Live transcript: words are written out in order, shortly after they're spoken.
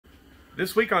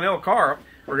This week on LCARA,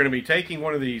 we're going to be taking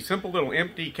one of the simple little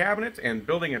empty cabinets and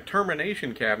building a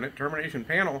termination cabinet, termination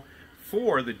panel,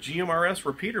 for the GMRS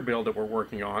repeater build that we're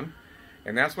working on.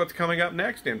 And that's what's coming up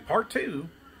next in part 2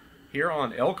 here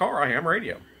on LCARA Ham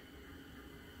Radio.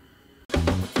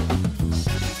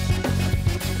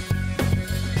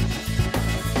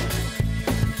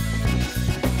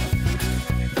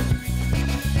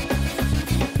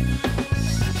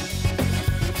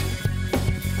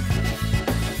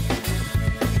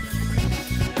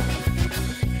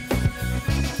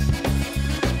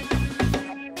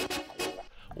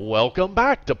 Welcome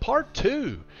back to part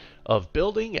 2 of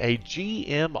building a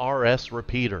GMRS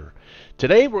repeater.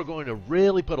 Today we're going to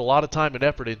really put a lot of time and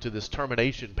effort into this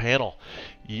termination panel.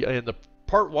 In the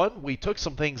part 1, we took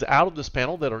some things out of this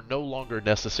panel that are no longer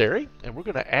necessary, and we're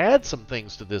going to add some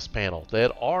things to this panel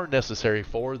that are necessary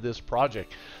for this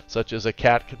project, such as a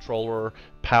CAT controller,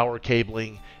 power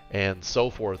cabling, and so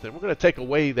forth. And we're going to take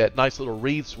away that nice little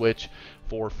reed switch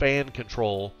for fan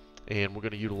control, and we're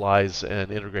going to utilize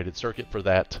an integrated circuit for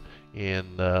that in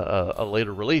a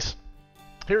later release.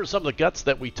 Here are some of the guts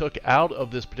that we took out of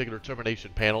this particular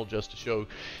termination panel, just to show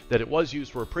that it was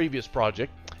used for a previous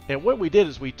project. And what we did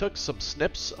is we took some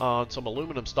snips on some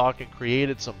aluminum stock and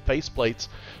created some faceplates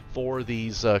for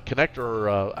these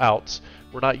connector outs.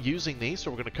 We're not using these,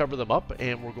 so we're going to cover them up,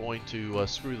 and we're going to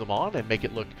screw them on and make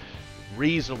it look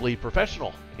reasonably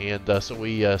professional. And so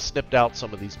we snipped out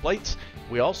some of these plates.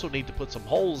 We also need to put some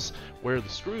holes where the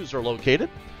screws are located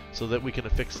so that we can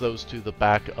affix those to the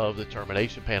back of the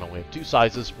termination panel. We have two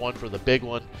sizes, one for the big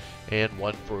one and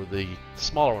one for the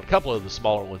smaller one, a couple of the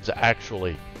smaller ones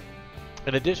actually.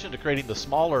 In addition to creating the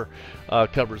smaller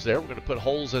covers there, we're going to put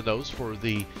holes in those for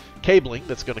the cabling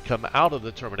that's going to come out of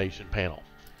the termination panel.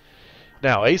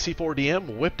 Now,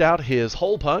 AC4DM whipped out his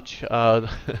hole punch, a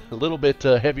little bit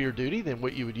heavier duty than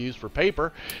what you would use for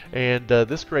paper, and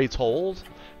this creates holes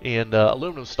in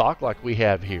aluminum stock like we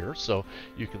have here. So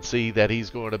you can see that he's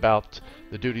going about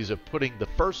the duties of putting the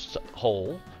first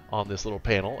hole on this little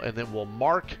panel, and then we'll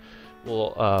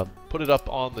put it up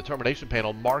on the termination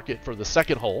panel, mark it for the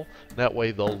second hole, and that way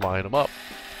they'll line them up.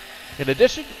 In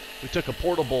addition, we took a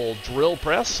portable drill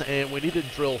press, and we needed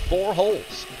to drill 4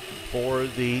 holes for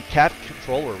the CAT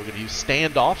controller. We're going to use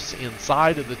standoffs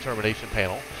inside of the termination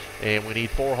panel, and we need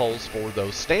 4 holes for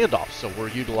those standoffs. So we're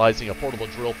utilizing a portable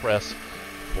drill press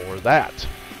for that.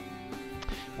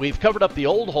 We've covered up the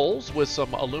old holes with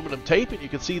some aluminum tape, and you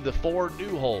can see the 4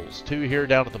 new holes, 2 here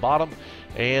down at the bottom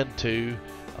and 2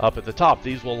 up at the top.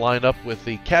 These will line up with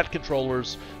the CAT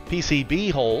controller's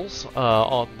PCB holes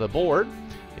on the board,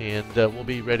 and we'll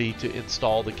be ready to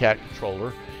install the CAT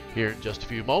controller here in just a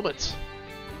few moments.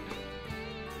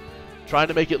 Trying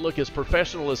to make it look as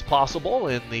professional as possible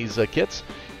in these kits.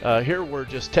 Here we're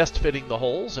just test fitting the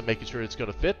holes and making sure it's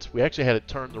going to fit. We actually had it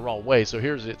turned the wrong way, so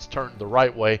here's it's turned the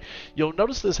right way. You'll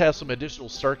notice this has some additional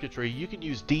circuitry. You can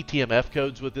use DTMF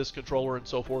codes with this controller and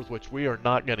so forth, which we are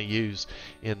not going to use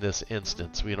in this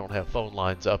instance. We don't have phone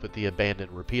lines up at the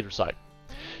abandoned repeater site.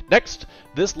 Next,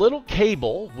 this little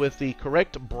cable with the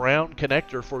correct brown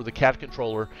connector for the CAT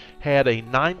controller had a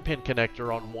 9-pin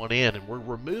connector on one end, and we're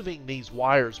removing these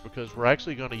wires because we're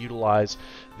actually going to utilize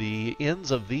the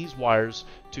ends of these wires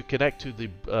to connect to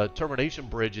the termination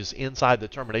bridges inside the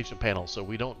termination panel, so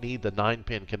we don't need the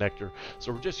 9-pin connector.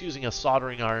 So we're just using a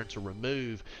soldering iron to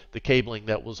remove the cabling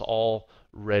that was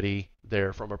already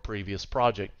there from a previous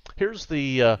project. Here's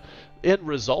the end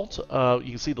result. You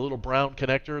can see the little brown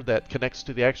connector that connects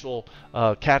to the actual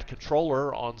CAT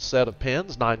controller on set of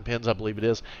pins, 9 pins I believe it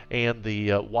is, and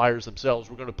the wires themselves.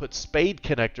 We're going to put spade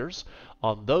connectors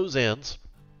on those ends,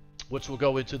 which will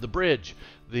go into the bridge,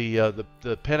 the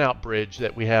pinout bridge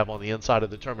that we have on the inside of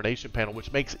the termination panel,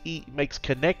 which makes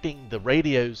connecting the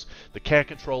radios, the CAT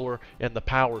controller, and the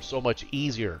power so much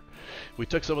easier. We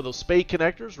took some of those spade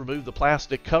connectors, removed the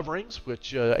plastic coverings,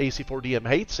 which AC4DM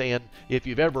hates, and if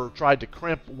you've ever tried to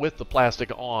crimp with the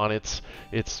plastic on, it's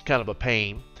kind of a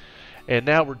pain. And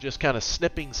now we're just kind of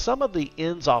snipping some of the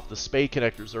ends off the spade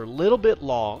connectors. They're a little bit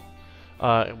long,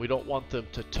 and we don't want them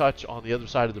to touch on the other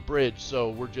side of the bridge, so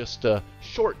we're just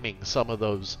shortening some of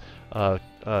those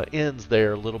ends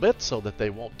there a little bit so that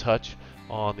they won't touch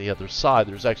on the other side.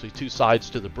 There's actually 2 sides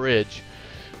to the bridge,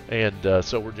 and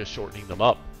so we're just shortening them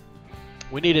up.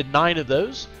 We needed 9 of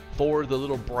those for the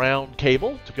little brown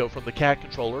cable to go from the CAT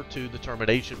controller to the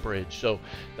termination bridge. So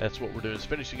that's what we're doing, is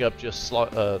finishing up just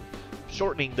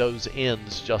shortening those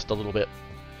ends just a little bit.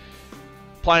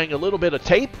 Applying a little bit of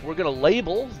tape, we're going to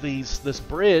label this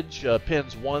bridge,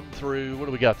 pins 1 through, what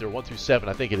do we got there, 1 through 7,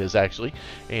 I think it is actually.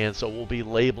 And so we'll be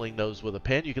labeling those with a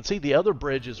pen. You can see the other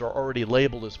bridges are already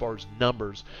labeled as far as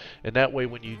numbers, and that way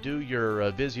when you do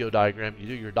your Visio diagram, you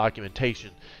do your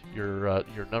documentation, your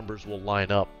numbers will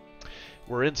line up.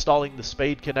 We're installing the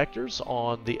spade connectors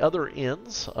on the other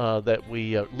ends that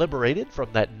we liberated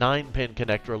from that 9-pin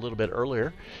connector a little bit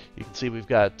earlier. You can see we've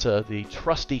got the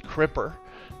trusty crimper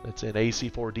that's in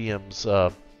AC4DM's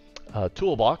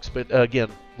toolbox, but again,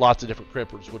 lots of different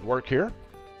crimpers would work here.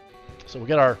 So we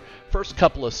got our first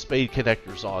couple of spade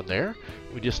connectors on there.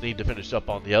 We just need to finish up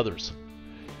on the others.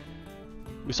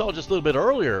 We saw just a little bit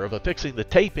earlier of affixing the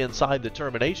tape inside the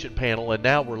termination panel, and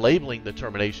now we're labeling the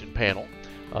termination panel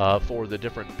for the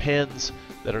different pins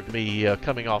that are going to be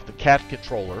coming off the CAT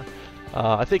controller.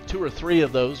 I think 2 or 3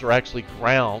 of those are actually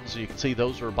grounds. You can see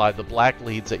those are by the black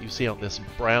leads that you see on this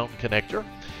brown connector.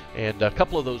 And a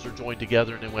couple of those are joined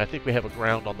together, and then I think we have a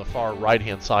ground on the far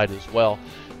right-hand side as well.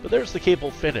 But there's the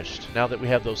cable finished. Now that we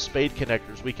have those spade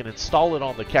connectors, we can install it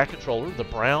on the CAT controller, the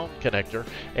brown connector,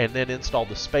 and then install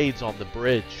the spades on the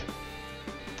bridge,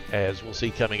 as we'll see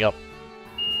coming up.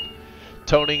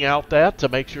 Toning out that to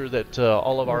make sure that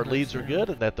all of our leads are good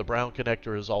and that the brown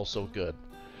connector is also good.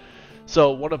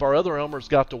 So one of our other owners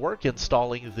got to work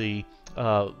installing the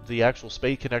actual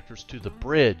spade connectors to the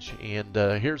bridge, and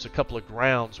here's a couple of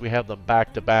grounds. We have them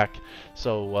back to back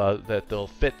so that they'll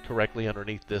fit correctly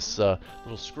underneath this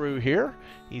little screw here.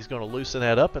 He's going to loosen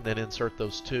that up and then insert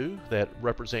those 2 that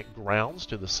represent grounds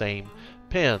to the same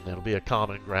pin. That'll be a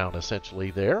common ground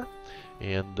essentially there.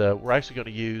 And we're actually going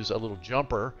to use a little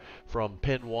jumper from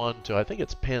pin 1 to I think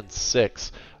it's pin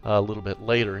 6 a little bit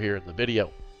later here in the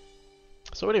video.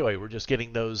 So anyway, we're just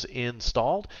getting those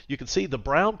installed. You can see the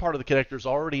brown part of the connector is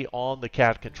already on the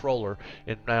CAT controller,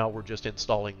 and now we're just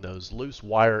installing those loose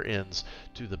wire ends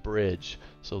to the bridge.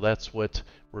 So that's what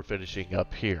we're finishing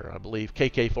up here. I believe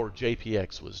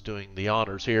KK4JPX was doing the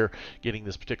honors here, getting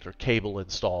this particular cable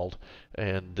installed.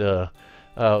 And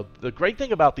the great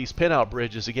thing about these pinout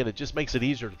bridges, again, it just makes it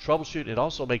easier to troubleshoot. It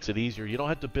also makes it easier. You don't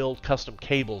have to build custom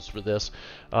cables for this.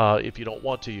 If you don't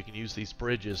want to, you can use these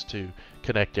bridges to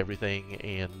connect everything.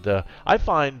 And I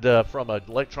find from an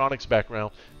electronics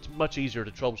background, it's much easier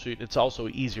to troubleshoot. It's also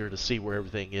easier to see where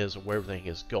everything is and where everything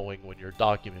is going when you're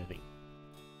documenting.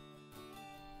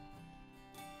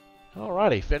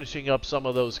 Alrighty, finishing up some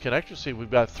of those connectors. See,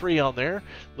 we've got 3 on there.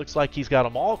 Looks like he's got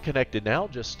them all connected now,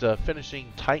 just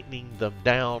finishing tightening them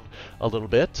down a little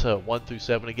bit, 1 through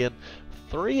 7 again.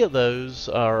 3 of those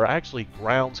are actually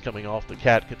grounds coming off the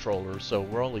CAT controller, so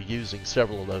we're only using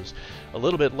several of those. A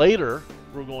little bit later,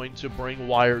 we're going to bring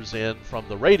wires in from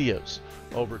the radios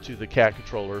over to the CAT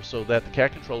controller so that the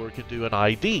CAT controller can do an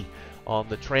ID on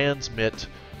the transmit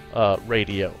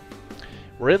radio.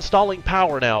 We're installing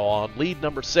power now on lead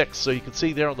number 6. So you can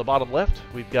see there on the bottom left,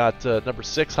 we've got number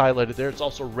 6 highlighted there. It's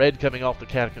also red coming off the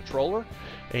CAT controller.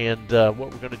 And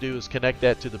what we're going to do is connect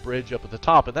that to the bridge up at the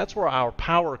top. And that's where our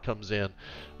power comes in,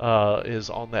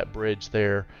 is on that bridge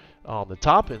there on the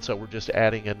top. And so we're just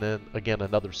adding, and then again,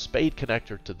 another spade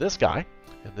connector to this guy.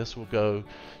 And this will go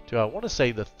to, I want to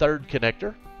say, the 3rd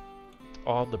connector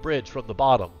on the bridge from the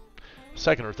bottom.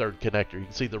 2nd or 3rd connector. You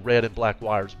can see the red and black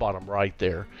wires bottom right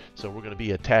there. So we're going to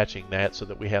be attaching that so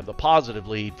that we have the positive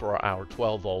lead for our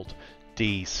 12-volt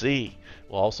DC.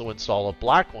 We'll also install a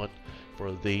black one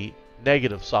for the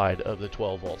negative side of the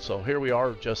 12 volt. So here we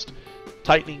are just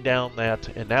tightening down that,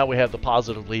 and now we have the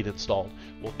positive lead installed.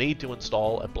 We'll need to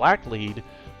install a black lead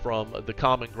from the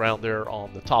common ground there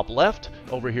on the top left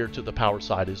over here to the power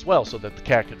side as well, so that the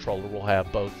CAT controller will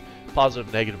have both positive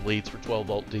and negative leads for 12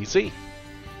 volt DC.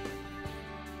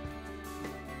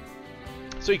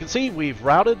 So you can see we've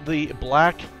routed the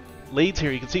black leads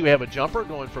here. You can see we have a jumper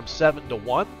going from 7 to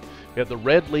 1. We have the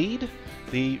red lead.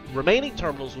 The remaining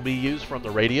terminals will be used from the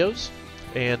radios.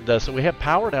 And so we have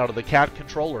power now to the CAT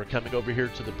controller coming over here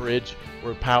to the bridge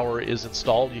where power is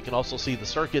installed. You can also see the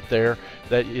circuit there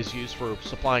that is used for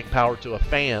supplying power to a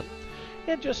fan.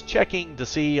 And just checking to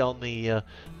see on the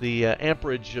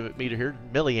amperage meter here,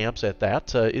 milliamps at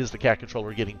that, is the CAT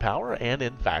controller getting power? And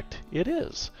in fact, it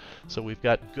is. So we've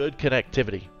got good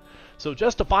connectivity. So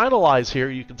just to finalize here,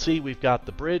 you can see we've got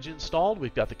the bridge installed,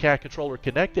 we've got the CAT controller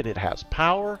connected, it has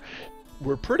power.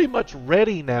 We're pretty much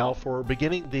ready now for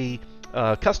beginning the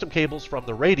custom cables from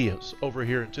the radios over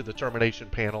here into the termination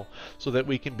panel so that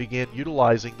we can begin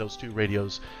utilizing those two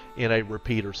radios in a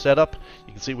repeater setup.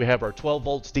 You can see we have our 12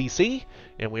 volts DC,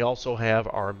 and we also have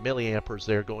our milliamperes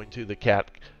there going to the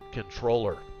CAT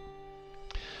controller.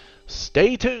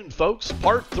 Stay tuned, folks.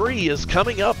 Part 3 is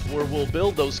coming up where we'll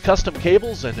build those custom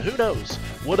cables, and who knows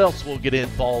what else we'll get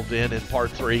involved in Part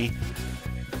 3.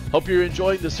 Hope you're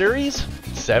enjoying the series.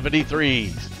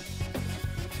 73.